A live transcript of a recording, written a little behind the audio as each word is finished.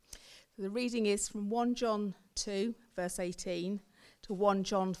The reading is from 1 John 2, verse 18 to 1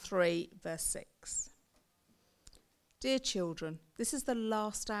 John 3, verse 6. Dear children, this is the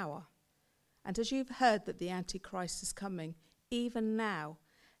last hour. And as you've heard that the Antichrist is coming, even now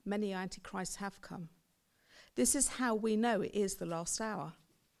many Antichrists have come. This is how we know it is the last hour.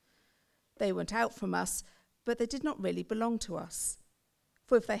 They went out from us, but they did not really belong to us.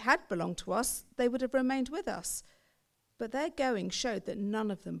 For if they had belonged to us, they would have remained with us. But their going showed that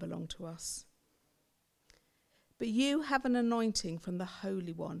none of them belonged to us. But you have an anointing from the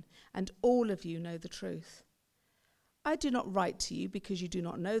Holy One, and all of you know the truth. I do not write to you because you do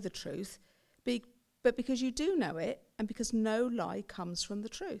not know the truth, but because you do know it, and because no lie comes from the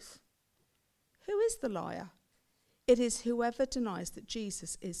truth. Who is the liar? It is whoever denies that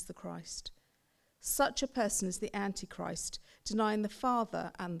Jesus is the Christ. Such a person is the Antichrist, denying the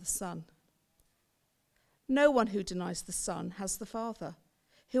Father and the Son. No one who denies the Son has the Father.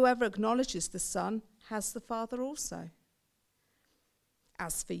 Whoever acknowledges the Son has the Father also.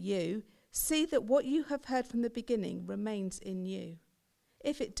 As for you, see that what you have heard from the beginning remains in you.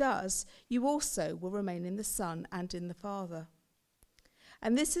 If it does, you also will remain in the Son and in the Father.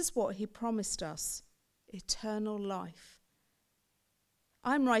 And this is what he promised us, eternal life.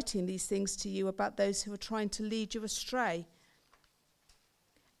 I'm writing these things to you about those who are trying to lead you astray.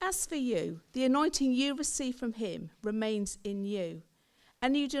 As for you, the anointing you receive from him remains in you,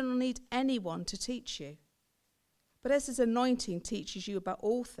 and you do not need anyone to teach you. But as his anointing teaches you about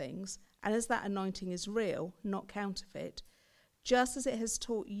all things, and as that anointing is real, not counterfeit, just as it has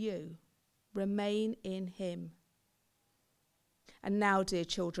taught you, remain in him. And now, dear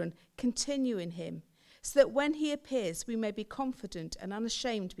children, continue in him, so that when he appears, we may be confident and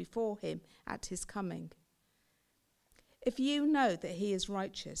unashamed before him at his coming. If you know that he is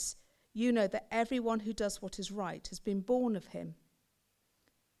righteous, you know that everyone who does what is right has been born of him.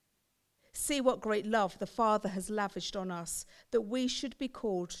 See what great love the Father has lavished on us, that we should be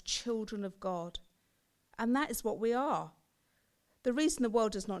called children of God. And that is what we are. The reason the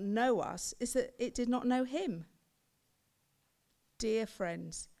world does not know us is that it did not know him. Dear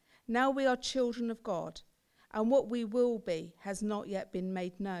friends, now we are children of God, and what we will be has not yet been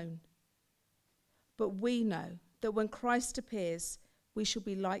made known. But we know that when Christ appears, we shall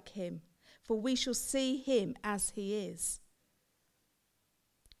be like him, for we shall see him as he is.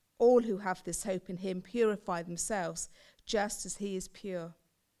 All who have this hope in him purify themselves, just as he is pure.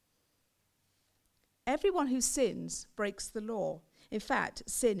 Everyone who sins breaks the law. In fact,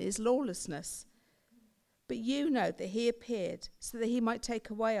 sin is lawlessness. But you know that he appeared so that he might take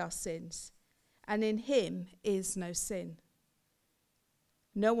away our sins, and in him is no sin.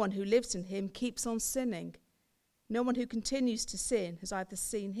 No one who lives in him keeps on sinning. No one who continues to sin has either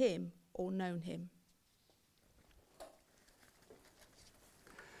seen him or known him.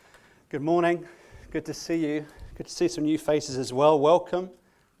 Good morning. Good to see you. Good to see some new faces as well. Welcome.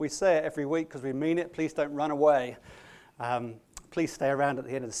 We say it every week because we mean it. Please don't run away. Please stay around at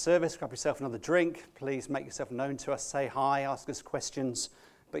the end of the service. Grab yourself another drink. Please make yourself known to us. Say hi. Ask us questions.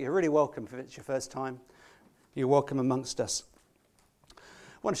 But you're really welcome if it's your first time. You're welcome amongst us. I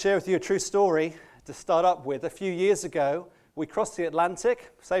want to share with you a true story to start up with. A few years ago, we crossed the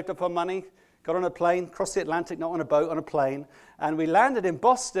Atlantic, saved up our money, got on a plane, crossed the Atlantic, not on a boat, on a plane, and we landed in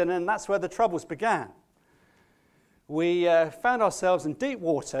Boston, and that's where the troubles began. We found ourselves in deep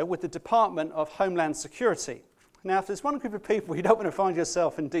water with the Department of Homeland Security. Now, if there's one group of people you don't want to find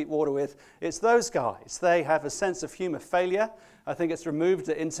yourself in deep water with, it's those guys. They have a sense of humour failure. I think it's removed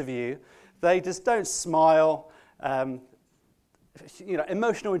at interview. They just don't smile.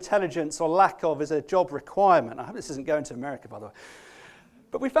 Emotional intelligence or lack of is a job requirement. I hope this isn't going to America, by the way.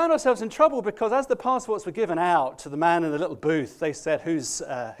 But we found ourselves in trouble because as the passports were given out to the man in the little booth, they said, who's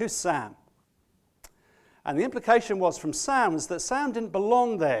Sam? And the implication was from Sam was that Sam didn't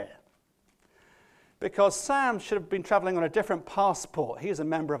belong there because Sam should have been traveling on a different passport. He is a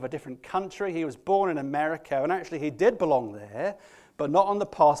member of a different country. He was born in America, and actually he did belong there, but not on the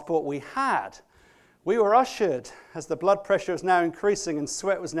passport we had. We were ushered, as the blood pressure was now increasing and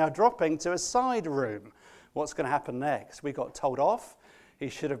sweat was now dropping, to a side room. What's going to happen next? We got told off. He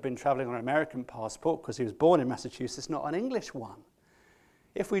should have been traveling on an American passport because he was born in Massachusetts, not an English one.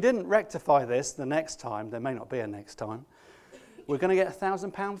 If we didn't rectify this the next time, there may not be a next time, we're going to get a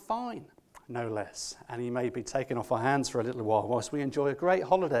 £1,000 fine, no less. And he may be taken off our hands for a little while whilst we enjoy a great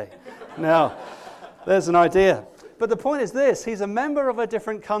holiday. Now, there's an idea. But the point is this, he's a member of a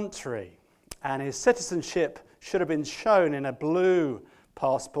different country. And his citizenship should have been shown in a blue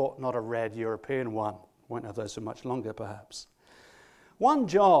passport, not a red European one. Won't have those for much longer, perhaps. 1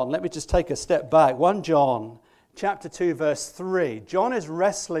 John, let me just take a step back. 1 John chapter 2, verse 3, John is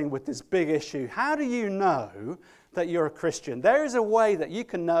wrestling with this big issue. How do you know that you're a Christian? There is a way that you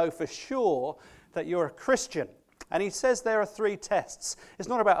can know for sure that you're a Christian. And he says there are 3 tests. It's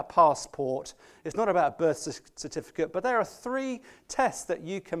not about a passport. It's not about a birth certificate. But there are 3 tests that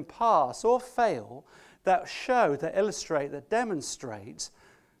you can pass or fail that show, that illustrate, that demonstrate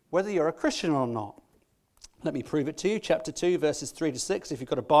whether you're a Christian or not. Let me prove it to you. Chapter 2, verses 3 to 6. If you've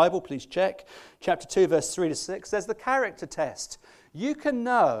got a Bible, please check. Chapter 2, verse 3 to 6. There's the character test. You can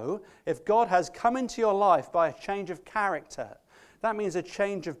know if God has come into your life by a change of character. That means a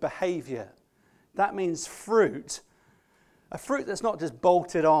change of behavior. That means fruit. A fruit that's not just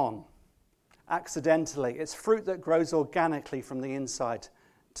bolted on accidentally. It's fruit that grows organically from the inside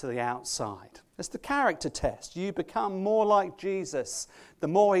to the outside. It's the character test. You become more like Jesus. The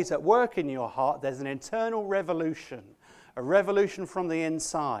more he's at work in your heart, there's an internal revolution. A revolution from the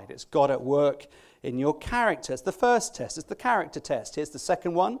inside. It's God at work in your character. It's the first test. It's the character test. Here's the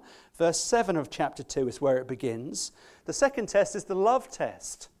second one. Verse 7 of chapter 2 is where it begins. The second test is the love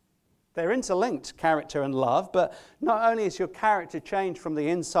test. They're interlinked, character and love, but not only is your character changed from the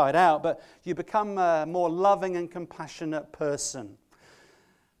inside out, but you become a more loving and compassionate person.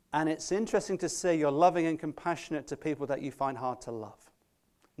 And it's interesting to see you're loving and compassionate to people that you find hard to love,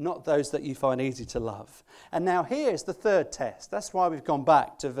 not those that you find easy to love. And now here's the third test. That's why we've gone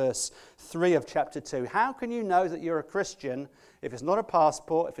back to verse 3 of chapter 2. How can you know that you're a Christian if it's not a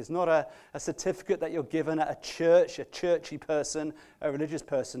passport, if it's not a certificate that you're given at a church, a churchy person, a religious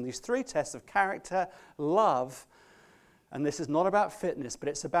person? These 3 tests of character, love, and this is not about fitness, but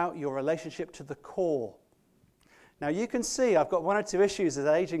it's about your relationship to the core. Now you can see I've got 1 or 2 issues as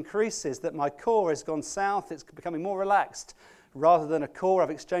age increases, that my core has gone south, it's becoming more relaxed. Rather than a core, I've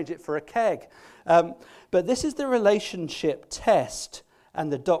exchanged it for a keg. But this is the relationship test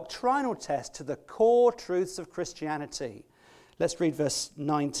and the doctrinal test to the core truths of Christianity. Let's read verse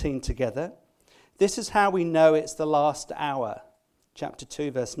 19 together. This is how we know it's the last hour. Chapter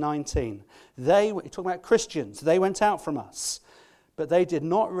 2, verse 19. Talking about Christians, they went out from us, but they did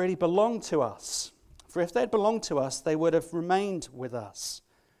not really belong to us. For if they'd belonged to us, they would have remained with us.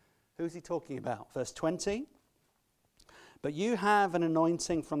 Who's he talking about? Verse 20. But you have an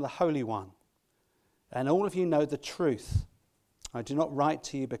anointing from the Holy One, and all of you know the truth. I do not write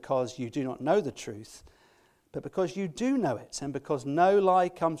to you because you do not know the truth, but because you do know it, and because no lie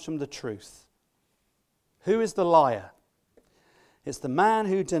comes from the truth. Who is the liar? It's the man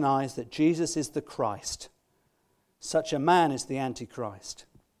who denies that Jesus is the Christ. Such a man is the Antichrist.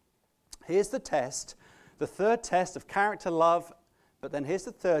 Here's the test, the third test of character, love. But then here's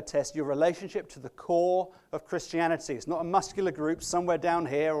the third test, your relationship to the core of Christianity. It's not a muscular group somewhere down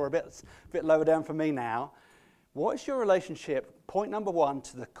here or a bit lower down for me now. What is your relationship, point number 1,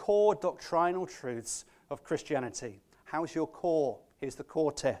 to the core doctrinal truths of Christianity? How is your core? Here's the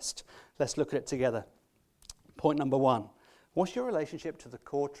core test. Let's look at it together. Point number 1. What's your relationship to the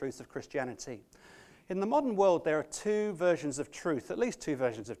core truths of Christianity? In the modern world, there are 2 versions of truth, at least 2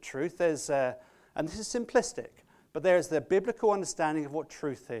 versions of truth. There's, and this is simplistic, but there is the biblical understanding of what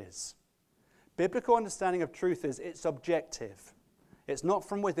truth is. Biblical understanding of truth is it's objective. It's not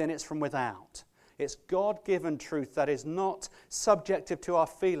from within, it's from without. It's God-given truth that is not subjective to our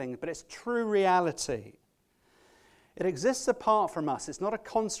feelings, but it's true reality. It exists apart from us. It's not a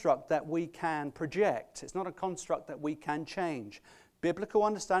construct that we can project. It's not a construct that we can change. Biblical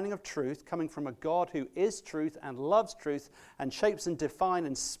understanding of truth, coming from a God who is truth and loves truth and shapes and defines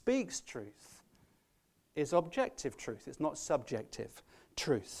and speaks truth, is objective truth. It's not subjective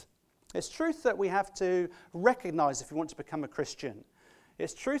truth. It's truth that we have to recognize if we want to become a Christian.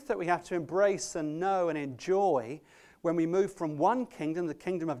 It's truth that we have to embrace and know and enjoy when we move from one kingdom, the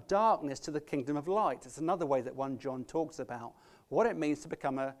kingdom of darkness, to the kingdom of light. It's another way that 1 John talks about what it means to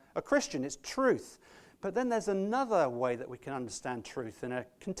become a Christian. It's truth. But then there's another way that we can understand truth in a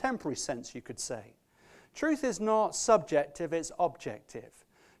contemporary sense, you could say. Truth is not subjective, it's objective.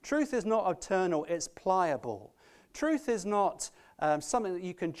 Truth is not eternal, it's pliable. Truth is not something that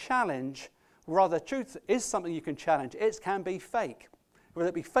you can challenge. Rather, truth is something you can challenge. It can be fake, whether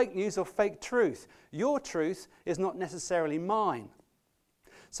it be fake news or fake truth. Your truth is not necessarily mine.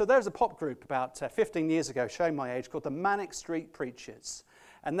 So there was a pop group about 15 years ago, showing my age, called the Manic Street Preachers.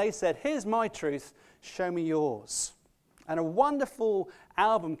 And they said, here's my truth, show me yours. And a wonderful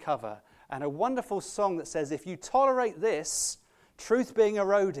album cover and a wonderful song that says, if you tolerate this, truth being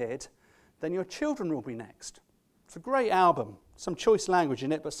eroded, then your children will be next. It's a great album, some choice language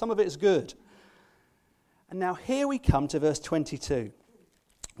in it, but some of it is good. And now here we come to verse 22.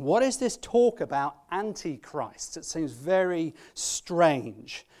 What is this talk about Antichrist? It seems very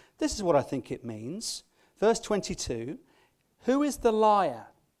strange. This is what I think it means. Verse 22, who is the liar?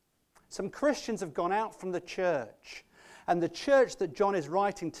 Some Christians have gone out from the church, and the church that John is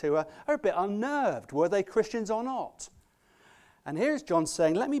writing to are a bit unnerved. Were they Christians or not? And here's John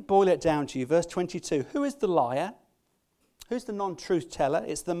saying, let me boil it down to you. Verse 22, who is the liar? Who's the non-truth teller?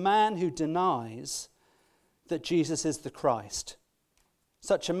 It's the man who denies that Jesus is the Christ.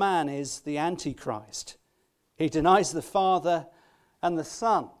 Such a man is the Antichrist. He denies the Father and the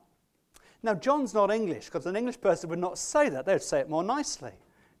Son. Now, John's not English, because an English person would not say that. They would say it more nicely.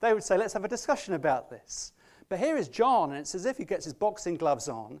 They would say, let's have a discussion about this. But here is John, and it's as if he gets his boxing gloves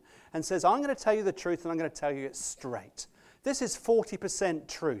on and says, I'm going to tell you the truth, and I'm going to tell you it straight. This is 40%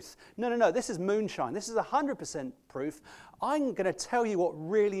 truth. No, this is moonshine. This is 100% proof. I'm going to tell you what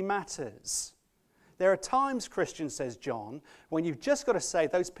really matters. There are times, Christian, says John, when you've just got to say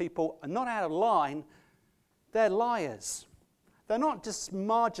those people are not out of line, they're liars. They're not just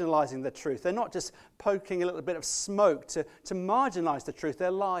marginalising the truth. They're not just poking a little bit of smoke to marginalise the truth. They're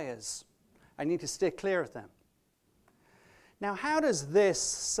liars. And you need to steer clear of them. Now, how does this,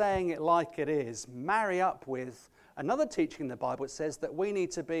 saying it like it is, marry up with another teaching in the Bible? It says that we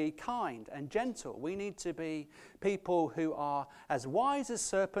need to be kind and gentle. We need to be people who are as wise as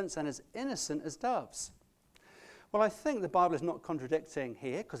serpents and as innocent as doves. Well, I think the Bible is not contradicting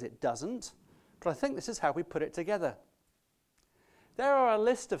here, because it doesn't. But I think this is how we put it together. There are a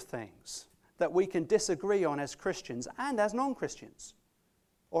list of things that we can disagree on as Christians and as non-Christians,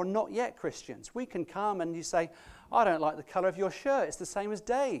 or not yet Christians. We can come and you say, I don't like the colour of your shirt. It's the same as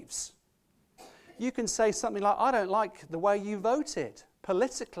Dave's. You can say something like, I don't like the way you voted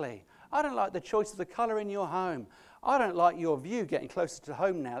politically. I don't like the choice of the colour in your home. I don't like your view getting closer to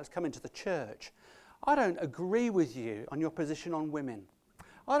home now. Let's come into the church. I don't agree with you on your position on women.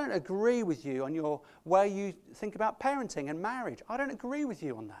 I don't agree with you on your way you think about parenting and marriage. I don't agree with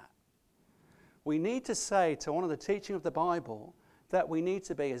you on that. We need to say to one of the teaching of the Bible that we need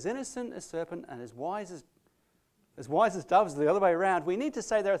to be as innocent as serpent and as wise as doves, the other way around. We need to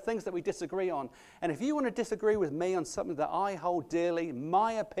say there are things that we disagree on. And if you want to disagree with me on something that I hold dearly,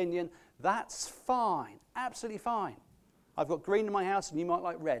 my opinion, that's fine. Absolutely fine. I've got green in my house and you might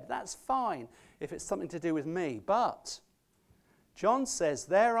like red. That's fine if it's something to do with me. But John says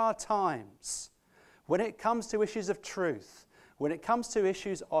there are times when it comes to issues of truth, when it comes to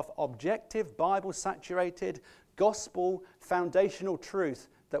issues of objective, Bible-saturated, gospel, foundational truth,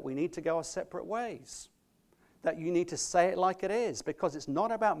 that we need to go our separate ways. That you need to say it like it is, because it's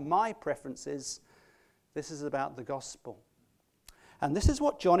not about my preferences. This is about the gospel. And this is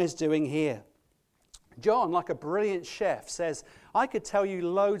what John is doing here. John, like a brilliant chef, says, I could tell you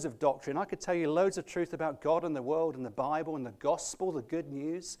loads of doctrine. I could tell you loads of truth about God and the world and the Bible and the gospel, the good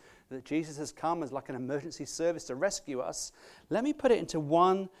news, that Jesus has come as like an emergency service to rescue us. Let me put it into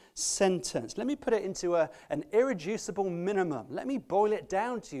one sentence. Let me put it into an irreducible minimum. Let me boil it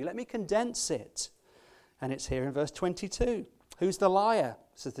down to you. Let me condense it. And it's here in verse 22. Who's the liar?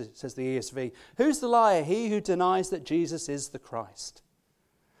 Says the ESV. Who's the liar? He who denies that Jesus is the Christ.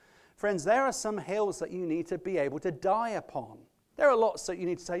 Friends, there are some hills that you need to be able to die upon. There are lots that you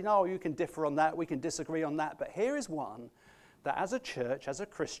need to say, no, you can differ on that, we can disagree on that. But here is one that as a church, as a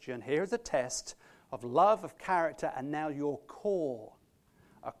Christian, here is a test of love, of character, and now your core.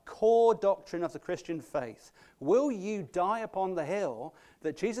 A core doctrine of the Christian faith. Will you die upon the hill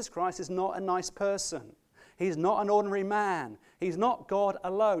that Jesus Christ is not a nice person? He's not an ordinary man. He's not God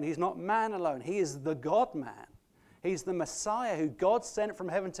alone. He's not man alone. He is the God-man. He's the Messiah who God sent from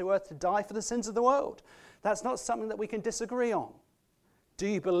heaven to earth to die for the sins of the world. That's not something that we can disagree on. Do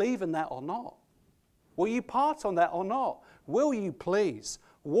you believe in that or not? Will you part on that or not? Will you please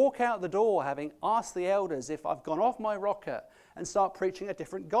walk out the door having asked the elders if I've gone off my rocker and start preaching a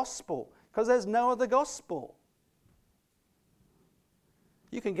different gospel? Because there's no other gospel.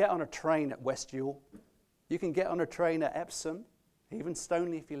 You can get on a train at Westewell. You can get on a train at Epsom, even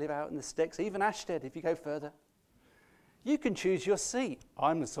Stoneleigh if you live out in the sticks, even Ashted if you go further. You can choose your seat.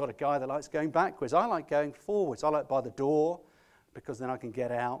 I'm the sort of guy that likes going backwards. I like going forwards. I like by the door because then I can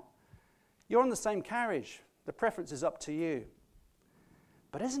get out. You're on the same carriage. The preference is up to you.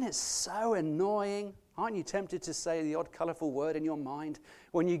 But isn't it so annoying? Aren't you tempted to say the odd colourful word in your mind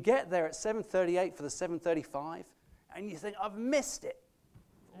when you get there at 7:38 for the 7:35 and you think, I've missed it.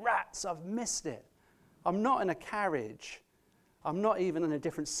 Rats, I've missed it. I'm not in a carriage. I'm not even in a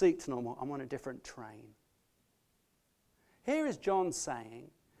different seat to normal. I'm on a different train. Here is John saying,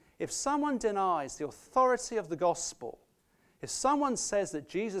 if someone denies the authority of the gospel, if someone says that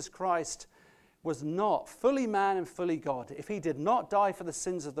Jesus Christ was not fully man and fully God, if he did not die for the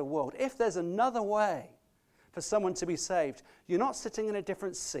sins of the world, if there's another way for someone to be saved, you're not sitting in a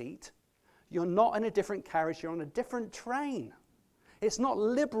different seat, You're not in a different carriage, you're on a different train. It's not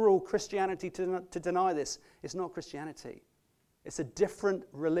liberal Christianity to deny this. It's not Christianity. It's a different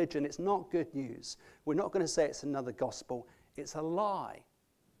religion. It's not good news. We're not going to say it's another gospel. It's a lie.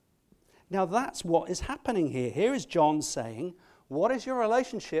 Now that's what is happening here. Here is John saying, what is your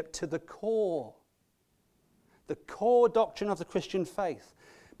relationship to the core doctrine of the Christian faith?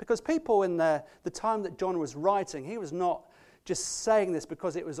 Because people in the time that John was writing, he was not just saying this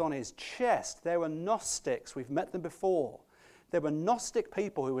because it was on his chest. There were Gnostics. We've met them before. There were Gnostic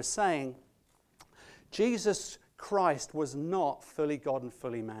people who were saying Jesus Christ was not fully God and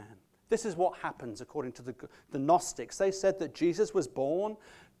fully man. This is what happens according to the Gnostics. They said that Jesus was born,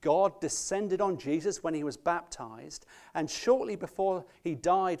 God descended on Jesus when he was baptized, and shortly before he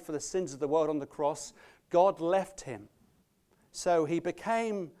died for the sins of the world on the cross, God left him. So he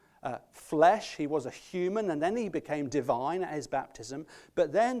became flesh, he was a human, and then he became divine at his baptism.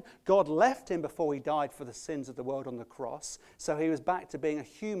 But then God left him before he died for the sins of the world on the cross, so he was back to being a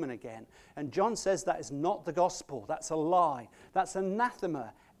human again. And John says that is not the gospel. That's a lie. That's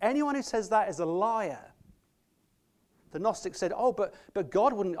anathema. Anyone who says that is a liar. The Gnostics said, but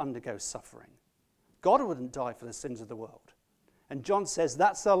God wouldn't undergo suffering. God wouldn't die for the sins of the world. And John says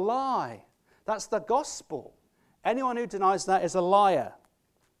that's a lie. That's the gospel. Anyone who denies that is a liar.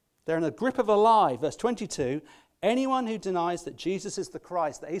 They're in the grip of a lie. Verse 22, anyone who denies that Jesus is the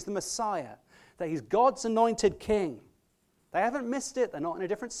Christ, that he's the Messiah, that he's God's anointed king, they haven't missed it. They're not in a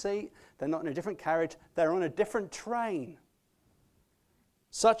different seat. They're not in a different carriage. They're on a different train.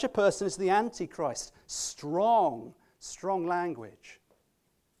 Such a person is the Antichrist. Strong language.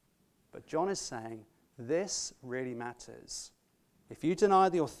 But John is saying this really matters. If you deny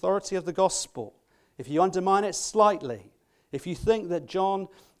the authority of the gospel, if you undermine it slightly, if you think that John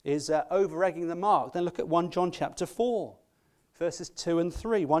is over-egging the mark, then look at 1 John chapter 4, verses 2 and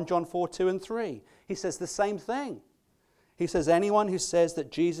 3. 1 John 4, 2 and 3. He says the same thing. He says, anyone who says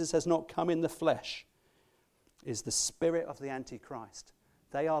that Jesus has not come in the flesh is the spirit of the Antichrist.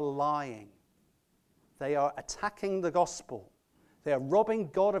 They are lying. They are attacking the gospel. They are robbing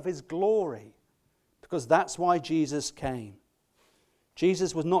God of his glory, because that's why Jesus came.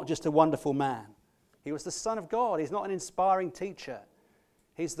 Jesus was not just a wonderful man. He was the Son of God. He's not an inspiring teacher.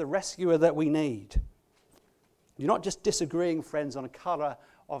 He's the rescuer that we need. You're not just disagreeing, friends, on a colour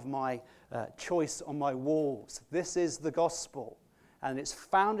of my choice on my walls. This is the gospel, and it's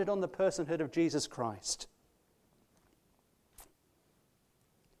founded on the personhood of Jesus Christ.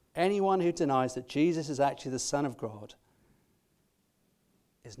 Anyone who denies that Jesus is actually the Son of God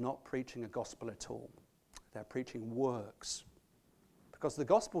is not preaching a gospel at all. They're preaching works. Because the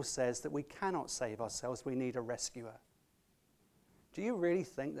gospel says that we cannot save ourselves, we need a rescuer. Do you really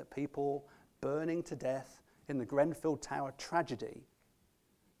think that people burning to death in the Grenfell Tower tragedy,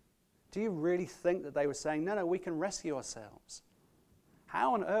 do you really think that they were saying, no, we can rescue ourselves?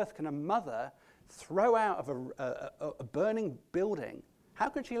 How on earth can a mother throw out of a burning building? How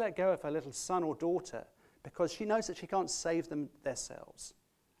could she let go of her little son or daughter because she knows that she can't save them themselves,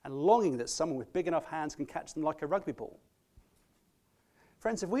 and longing that someone with big enough hands can catch them like a rugby ball?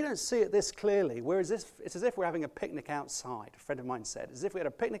 Friends, if we don't see it this clearly, it's as if we're having a picnic outside. A friend of mine said, as if we had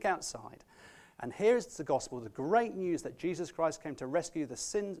a picnic outside, and here's the gospel, the great news that Jesus Christ came to rescue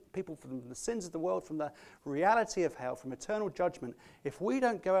people from the sins of the world, from the reality of hell, from eternal judgment. If we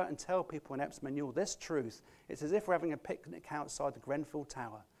don't go out and tell people in Epsom and Newell this truth, it's as if we're having a picnic outside the Grenfell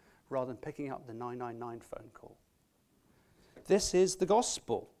Tower rather than picking up the 999 phone call. This is the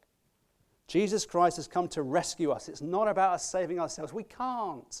gospel. Jesus Christ has come to rescue us. It's not about us saving ourselves. We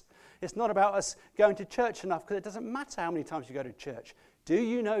can't. It's not about us going to church enough, because it doesn't matter how many times you go to church. Do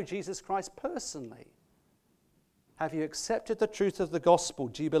you know Jesus Christ personally? Have you accepted the truth of the gospel?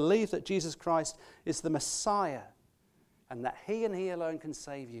 Do you believe that Jesus Christ is the Messiah and that he and he alone can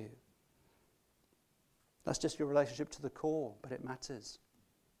save you? That's just your relationship to the core, but it matters.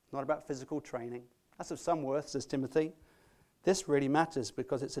 It's not about physical training. That's of some worth, says Timothy. This really matters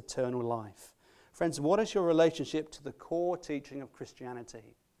because it's eternal life. Friends, what is your relationship to the core teaching of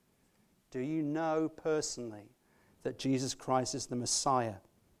Christianity? Do you know personally that Jesus Christ is the Messiah?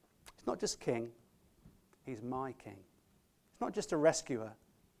 He's not just king, he's my king. He's not just a rescuer,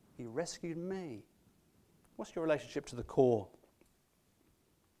 he rescued me. What's your relationship to the core?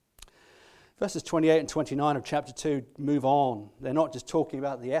 Verses 28 and 29 of chapter 2 move on. They're not just talking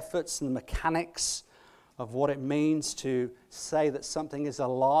about the efforts and the mechanics of what it means to say that something is a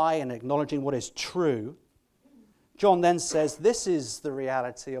lie and acknowledging what is true. John then says this is the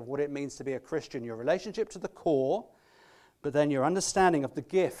reality of what it means to be a Christian, your relationship to the core, but then your understanding of the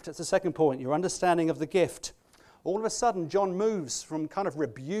gift. That's the second point, your understanding of the gift all of a sudden John moves from kind of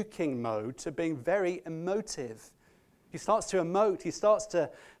rebuking mode to being very emotive. He starts to emote. He starts to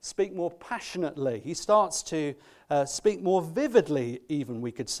speak more passionately. He starts to speak more vividly, even,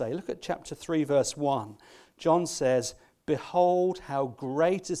 we could say. Look at chapter 3, verse 1. John says, "Behold, how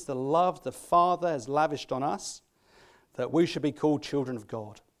great is the love the Father has lavished on us, that we should be called children of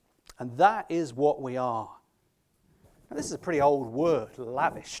God." And that is what we are. Now, this is a pretty old word,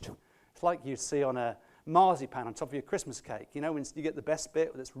 lavished. It's like you see on a marzipan on top of your Christmas cake. You know, when you get the best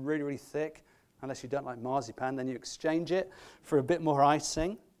bit that's really, really thick, unless you don't like marzipan, then you exchange it for a bit more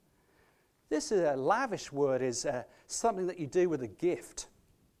icing. This is a lavish word, is something that you do with a gift.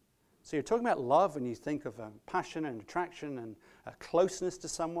 So you're talking about love and you think of passion and attraction and closeness to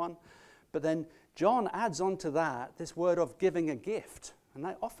someone. But then John adds on to that this word of giving a gift.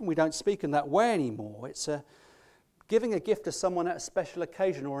 And often we don't speak in that way anymore. It's giving a gift to someone at a special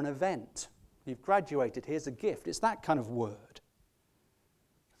occasion or an event. You've graduated, here's a gift. It's that kind of word.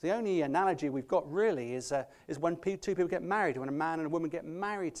 The only analogy we've got really is when two people get married. When a man and a woman get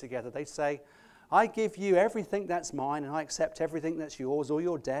married together, they say, "I give you everything that's mine and I accept everything that's yours, all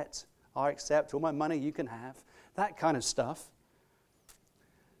your debt. I accept all my money you can have." That kind of stuff.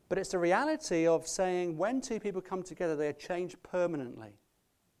 But it's the reality of saying when two people come together, they are changed permanently.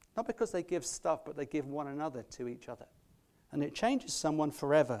 Not because they give stuff, but they give one another to each other. And it changes someone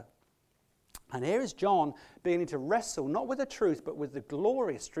forever. And here is John beginning to wrestle, not with the truth, but with the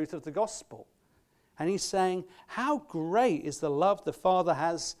glorious truth of the gospel. And he's saying, how great is the love the Father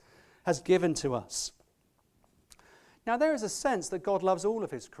has given to us. Now, there is a sense that God loves all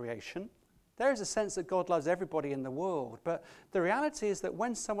of his creation. There is a sense that God loves everybody in the world. But the reality is that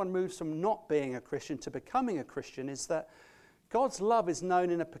when someone moves from not being a Christian to becoming a Christian, is that God's love is known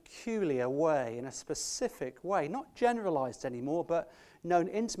in a peculiar way, in a specific way, not generalized anymore, but known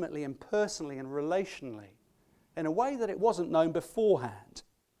intimately and personally and relationally, in a way that it wasn't known beforehand.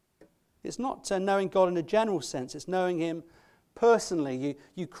 It's not knowing God in a general sense, it's knowing him personally.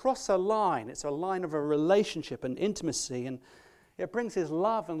 You cross a line, it's a line of a relationship and intimacy, and it brings his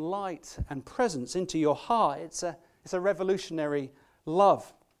love and light and presence into your heart. It's a revolutionary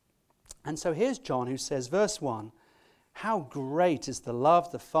love. And so here's John who says, verse 1, "How great is the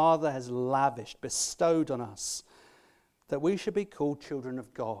love the Father has lavished, bestowed on us, that we should be called children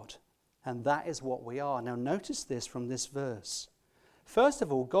of God." And that is what we are. Now notice this from this verse. First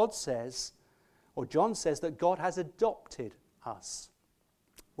of all, God says, or John says, that God has adopted us.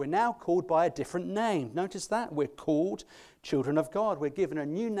 We're now called by a different name. Notice that. We're called children of God. We're given a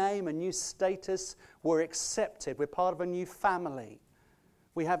new name, a new status. We're accepted. We're part of a new family.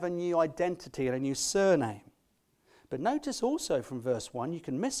 We have a new identity and a new surname. But notice also from verse 1, you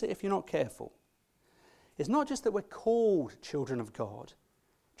can miss it if you're not careful. It's not just that we're called children of God.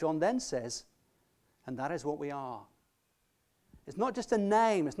 John then says, and that is what we are. It's not just a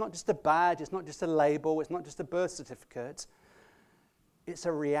name, it's not just a badge, it's not just a label, it's not just a birth certificate. It's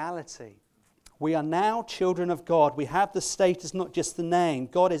a reality. We are now children of God. We have the status, not just the name.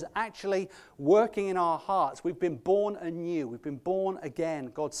 God is actually working in our hearts. We've been born anew. We've been born again.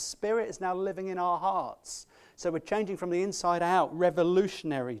 God's Spirit is now living in our hearts. So we're changing from the inside out,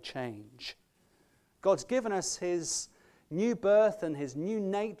 revolutionary change. God's given us his new birth and his new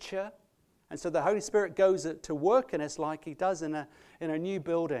nature. And so the Holy Spirit goes to work in us like he does in a new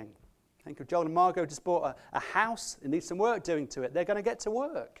building. Think of Joel and Margot just bought a house. It needs some work doing to it. They're going to get to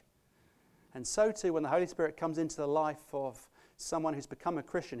work. And so too, when the Holy Spirit comes into the life of someone who's become a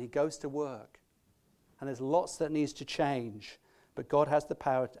Christian, he goes to work. And there's lots that needs to change. But God has the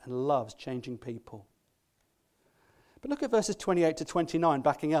power and loves changing people. But look at verses 28 to 29,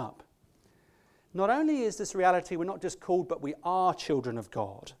 backing up. Not only is this reality we're not just called, but we are children of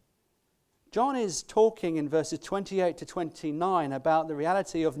God. John is talking in verses 28 to 29 about the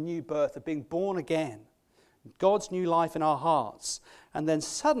reality of new birth, of being born again, God's new life in our hearts. And then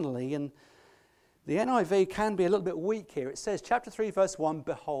suddenly, and the NIV can be a little bit weak here, it says, chapter 3, verse 1,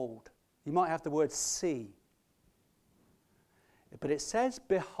 behold. You might have the word see. But it says,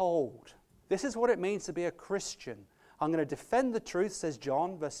 behold. This is what it means to be a Christian. I'm going to defend the truth, says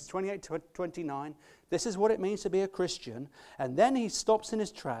John, verses 28 to 29. This is what it means to be a Christian. And then he stops in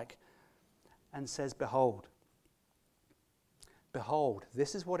his track and says, behold. Behold,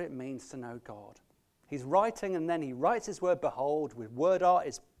 this is what it means to know God. He's writing, and then he writes his word, behold, with word art.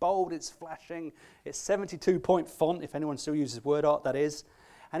 It's bold, it's flashing. It's 72-point font, if anyone still uses word art, that is.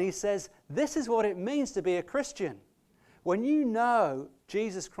 And he says, this is what it means to be a Christian. When you know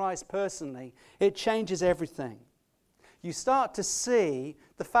Jesus Christ personally, it changes everything. You start to see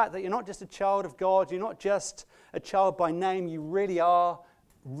the fact that you're not just a child of God, you're not just a child by name, you really are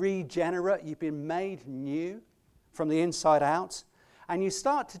regenerate, you've been made new. from the inside out, and you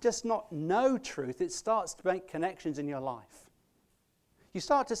start to just not know truth, it starts to make connections in your life. You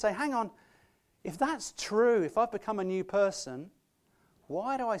start to say, hang on, if that's true, if I've become a new person,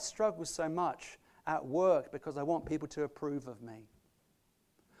 why do I struggle so much at work because I want people to approve of me?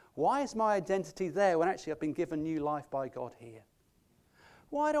 Why is my identity there when actually I've been given new life by God here?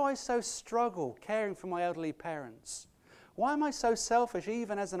 Why do I so struggle caring for my elderly parents? Why am I so selfish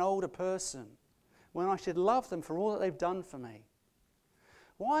even as an older person when I should love them for all that they've done for me?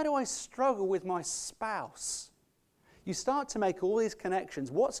 Why do I struggle with my spouse? You start to make all these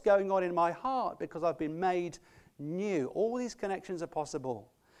connections. What's going on in my heart because I've been made new? All these connections are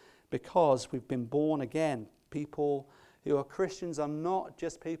possible because we've been born again. People who are Christians are not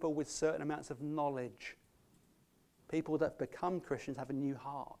just people with certain amounts of knowledge. People that become Christians have a new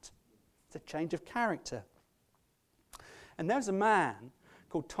heart. It's a change of character. And there's a man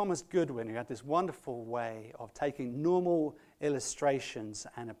called Thomas Goodwin who had this wonderful way of taking normal illustrations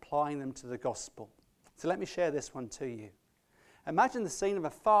and applying them to the gospel. So let me share this one to you. Imagine the scene of a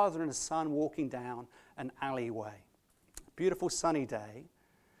father and a son walking down an alleyway. Beautiful sunny day.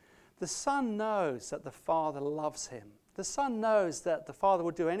 The son knows that the father loves him. The son knows that the father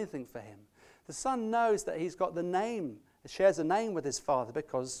would do anything for him. The son knows that he's got the name, shares a name with his father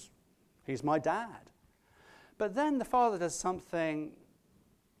because he's my dad. But then the father does something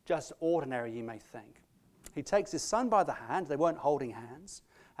just ordinary, you may think. He takes his son by the hand, they weren't holding hands,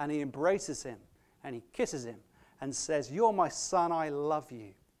 and he embraces him and he kisses him and says, "You're my son, I love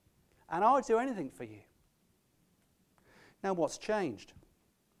you, and I'll do anything for you." Now what's changed?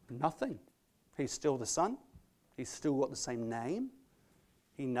 Nothing. He's still the son. He's still got the same name.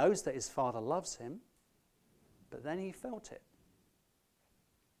 He knows that his father loves him, but then he felt it.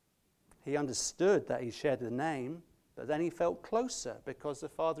 He understood that he shared the name, but then he felt closer because the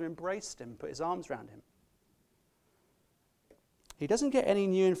father embraced him, put his arms around him. He doesn't get any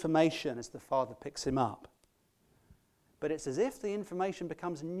new information as the father picks him up, but it's as if the information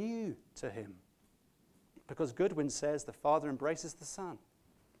becomes new to him, because Goodwin says the father embraces the son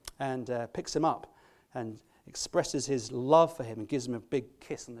and picks him up and expresses his love for him and gives him a big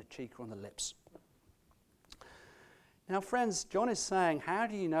kiss on the cheek or on the lips. Now, friends, John is saying, how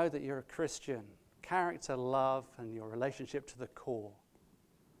do you know that you're a Christian? Character, love, and your relationship to the core.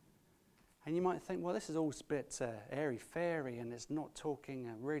 And you might think, well, this is all a bit airy-fairy and it's not talking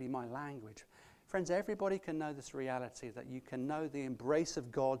really my language. Friends, everybody can know this reality, that you can know the embrace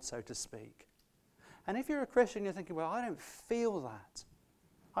of God, so to speak. And if you're a Christian, you're thinking, well, I don't feel that.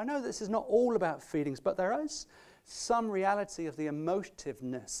 I know this is not all about feelings, but there is some reality of the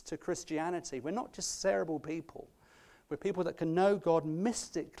emotiveness to Christianity. We're not just cerebral people. We're people that can know God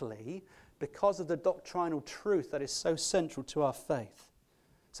mystically because of the doctrinal truth that is so central to our faith.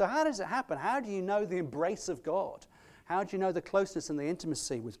 So how does it happen? How do you know the embrace of God? How do you know the closeness and the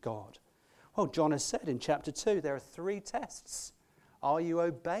intimacy with God? Well, John has said in chapter 2, there are 3 tests. Are you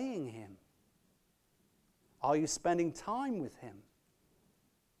obeying him? Are you spending time with him?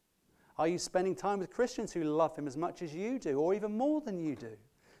 Are you spending time with Christians who love him as much as you do, or even more than you do,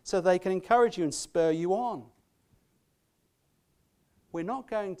 so they can encourage you and spur you on? We're not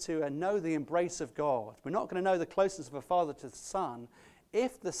going to know the embrace of God. We're not going to know the closeness of a father to the son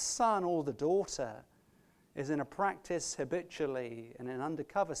if the son or the daughter is in a practice habitually, in an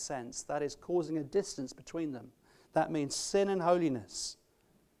undercover sense, that is causing a distance between them. That means sin and holiness.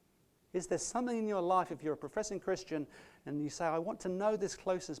 Is there something in your life, if you're a professing Christian, and you say, I want to know this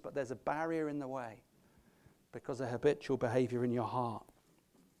closeness, but there's a barrier in the way because of habitual behavior in your heart?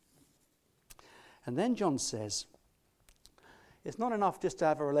 And then John says, it's not enough just to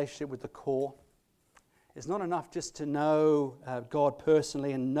have a relationship with the core. It's not enough just to know God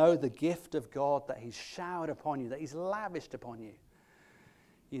personally and know the gift of God that he's showered upon you, that he's lavished upon you.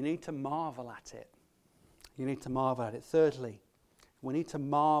 You need to marvel at it. You need to marvel at it. Thirdly, we need to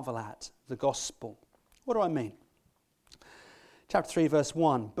marvel at the gospel. What do I mean? Chapter 3, verse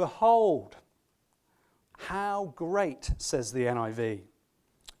 1. Behold, how great, says the NIV.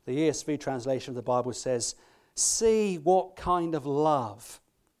 The ESV translation of the Bible says, see what kind of love.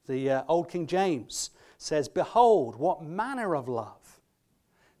 The Old King James says, behold, what manner of love.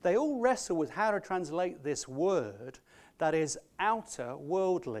 They all wrestle with how to translate this word that is outer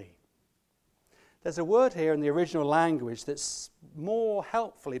worldly. There's a word here in the original language that's more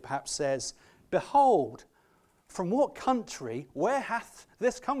helpfully perhaps says, behold, from what country, where hath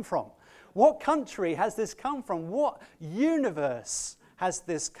this come from? What country has this come from? What universe has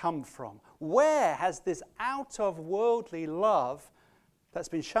this come from? Where has this out of worldly love that's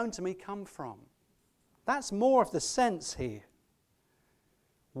been shown to me come from? That's more of the sense here.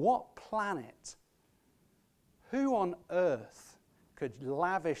 What planet? Who on earth could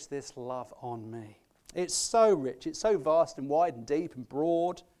lavish this love on me? It's so rich, it's so vast and wide and deep and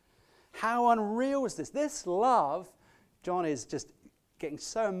broad. How unreal is this? This love, John is just getting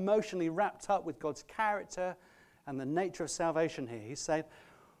so emotionally wrapped up with God's character and the nature of salvation here. He's saying,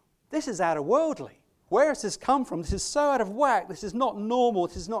 this is out of worldly. Where has this come from? This is so out of whack. This is not normal.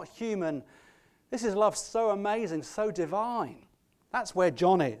 This is not human. This is love so amazing, so divine. That's where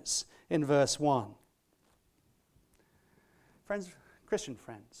John is in verse 1. Friends, Christian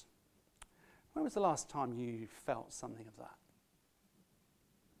friends, when was the last time you felt something of that?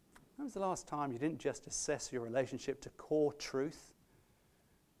 When was the last time you didn't just assess your relationship to core truth?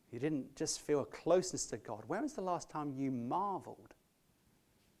 You didn't just feel a closeness to God. When was the last time you marveled?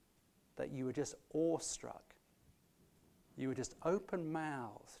 That you were just awestruck? You were just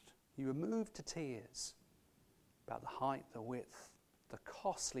open-mouthed? You were moved to tears about the height, the width, the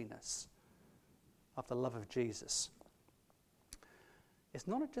costliness of the love of Jesus? It's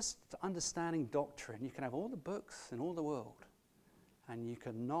not just understanding doctrine. You can have all the books in all the world, and you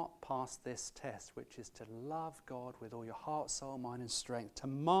cannot pass this test, which is to love God with all your heart, soul, mind, and strength, to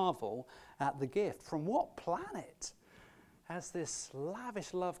marvel at the gift. From what planet has this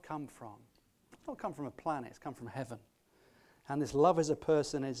lavish love come from? It's not come from a planet, it's come from heaven. And this love is a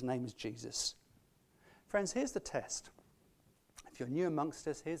person, his name is Jesus. Friends, here's the test. If you're new amongst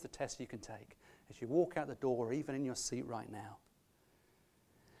us, here's the test you can take as you walk out the door or even in your seat right now.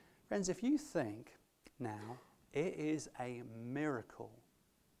 Friends, if you think now it is a miracle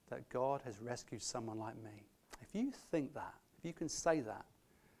that God has rescued someone like me, if you think that, if you can say that,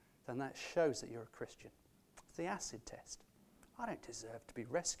 then that shows that you're a Christian. It's the acid test. I don't deserve to be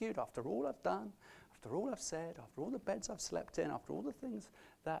rescued after all I've done, after all I've said, after all the beds I've slept in, after all the things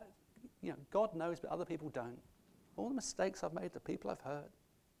that God knows but other people don't, all the mistakes I've made, the people I've hurt.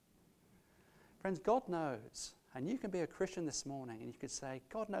 Friends, God knows. And you can be a Christian this morning and you could say,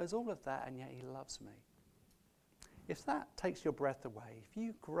 God knows all of that and yet he loves me. If that takes your breath away, if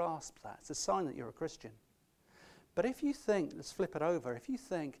you grasp that, it's a sign that you're a Christian. But if you think, let's flip it over, if you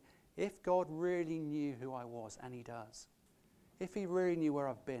think, if God really knew who I was, and he does, if he really knew where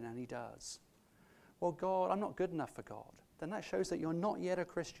I've been, and he does, well, God, I'm not good enough for God, then that shows that you're not yet a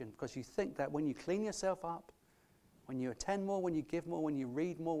Christian, because you think that when you clean yourself up, when you attend more, when you give more, when you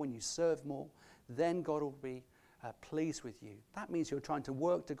read more, when you serve more, then God will be pleased with you. That means you're trying to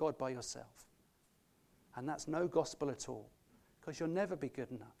work to God by yourself. And that's no gospel at all, because you'll never be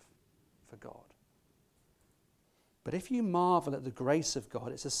good enough for God. But if you marvel at the grace of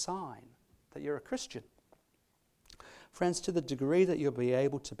God, it's a sign that you're a Christian. Friends, to the degree that you'll be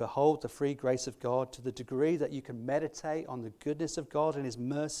able to behold the free grace of God, to the degree that you can meditate on the goodness of God and his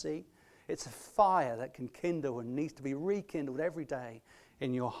mercy, it's a fire that can kindle and needs to be rekindled every day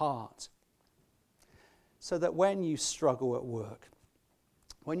in your heart. So that when you struggle at work,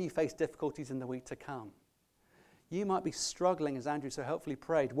 when you face difficulties in the week to come, you might be struggling, as Andrew so helpfully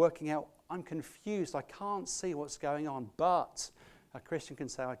prayed, working out, I'm confused, I can't see what's going on. But a Christian can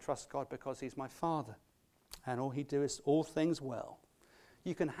say, I trust God because he's my Father. And all he does is all things well.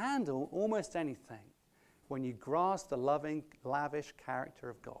 You can handle almost anything when you grasp the loving, lavish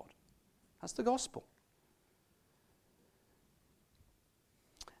character of God. That's the gospel.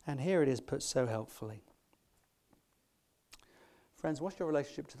 And here it is put so helpfully. Friends, what's your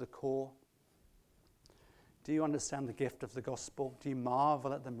relationship to the core? Do you understand the gift of the gospel? Do you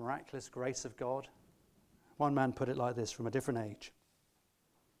marvel at the miraculous grace of God? One man put it like this from a different age.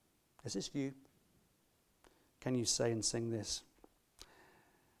 Is this you? Can you say and sing this?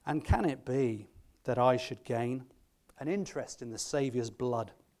 And can it be that I should gain an interest in the Saviour's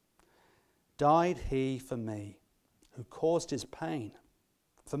blood? Died he for me, who caused his pain,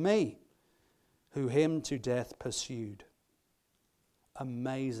 for me, who him to death pursued.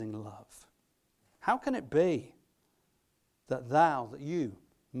 Amazing love. How can it be that you,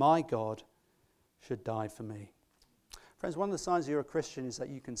 my God, should die for me? Friends, one of the signs you're a Christian is that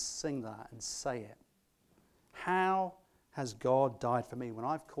you can sing that and say it. How has God died for me when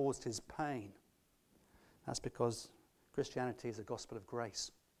I've caused his pain? That's because Christianity is a gospel of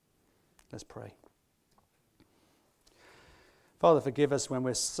grace. Let's pray. Father, forgive us when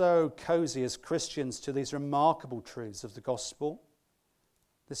we're so cozy as Christians to these remarkable truths of the gospel.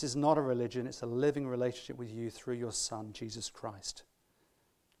 This is not a religion, it's a living relationship with you through your Son, Jesus Christ.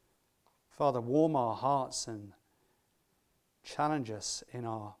 Father, warm our hearts and challenge us in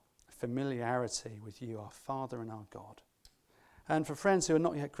our familiarity with you, our Father and our God. And for friends who are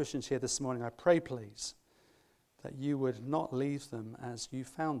not yet Christians here this morning, I pray, please, that you would not leave them as you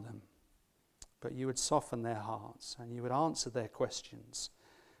found them, but you would soften their hearts and you would answer their questions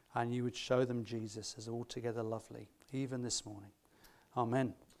and you would show them Jesus as altogether lovely, even this morning.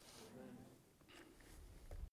 Amen.